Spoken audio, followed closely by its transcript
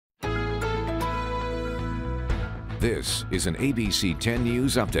This is an ABC 10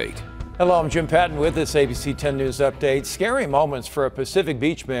 News update. Hello, I'm Jim Patton with this ABC 10 News update. Scary moments for a Pacific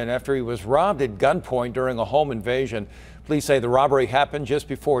Beach man after he was robbed at gunpoint during a home invasion. Police say the robbery happened just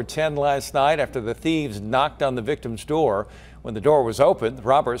before 10 last night after the thieves knocked on the victim's door. When the door was opened, the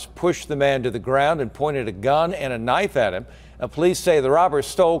robbers pushed the man to the ground and pointed a gun and a knife at him. Police say the robbers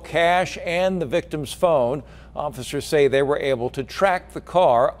stole cash and the victim's phone. Officers say they were able to track the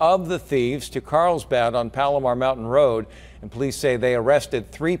car of the thieves to Carlsbad on Palomar Mountain Road. And police say they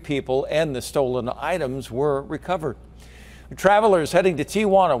arrested 3 people and the stolen items were recovered. Travelers heading to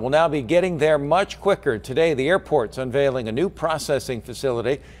Tijuana will now be getting there much quicker. Today, the airport's unveiling a new processing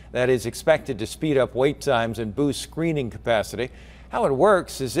facility that is expected to speed up wait times and boost screening capacity. How it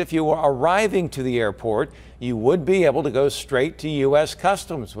works is if you are arriving to the airport, you would be able to go straight to U.S.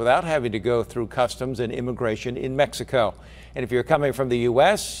 Customs without having to go through Customs and Immigration in Mexico. And if you're coming from the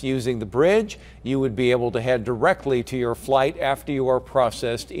U.S. using the bridge, you would be able to head directly to your flight after you are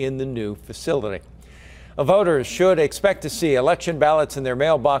processed in the new facility. Voters should expect to see election ballots in their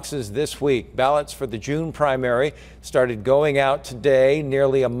mailboxes this week. Ballots for the June primary started going out today,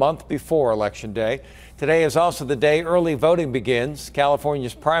 nearly a month before Election Day. Today is also the day early voting begins.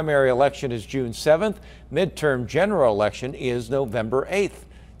 California's primary election is June 7th. Midterm general election is November 8th.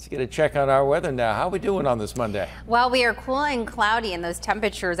 Let's get a check on our weather now. How are we doing on this Monday? Well, we are cool and cloudy, and those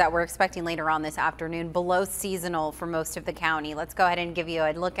temperatures that we're expecting later on this afternoon below seasonal for most of the county. Let's go ahead and give you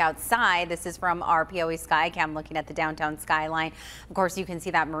a look outside. This is from our POE Skycam looking at the downtown skyline. Of course, you can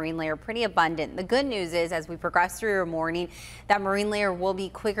see that marine layer pretty abundant. The good news is as we progress through your morning, that marine layer will be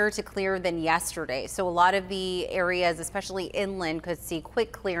quicker to clear than yesterday. So a lot of the areas, especially inland, could see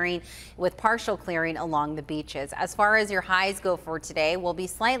quick clearing with partial clearing along the beaches. As far as your highs go for today, we'll be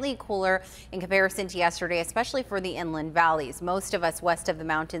slightly cooler in comparison to yesterday, especially for the inland valleys. Most of us west of the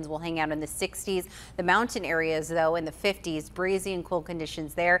mountains will hang out in the 60s. The mountain areas, though, in the 50s, breezy and cool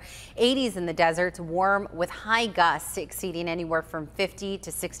conditions there. 80s in the deserts, warm with high gusts exceeding anywhere from 50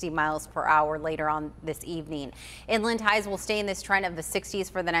 to 60 miles per hour later on this evening. Inland highs will stay in this trend of the 60s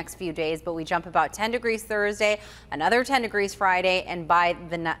for the next few days, but we jump about 10 degrees Thursday, another 10 degrees Friday, and by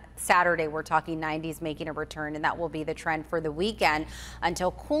the Saturday, we're talking 90s making a return, and that will be the trend for the weekend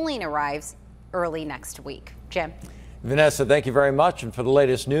until cooling arrives early next week. Jim. Vanessa, thank you very much. And for the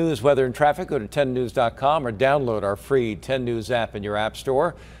latest news, weather, and traffic, go to 10news.com or download our free 10 News app in your app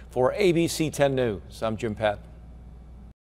store. For ABC 10 News, I'm Jim Patton.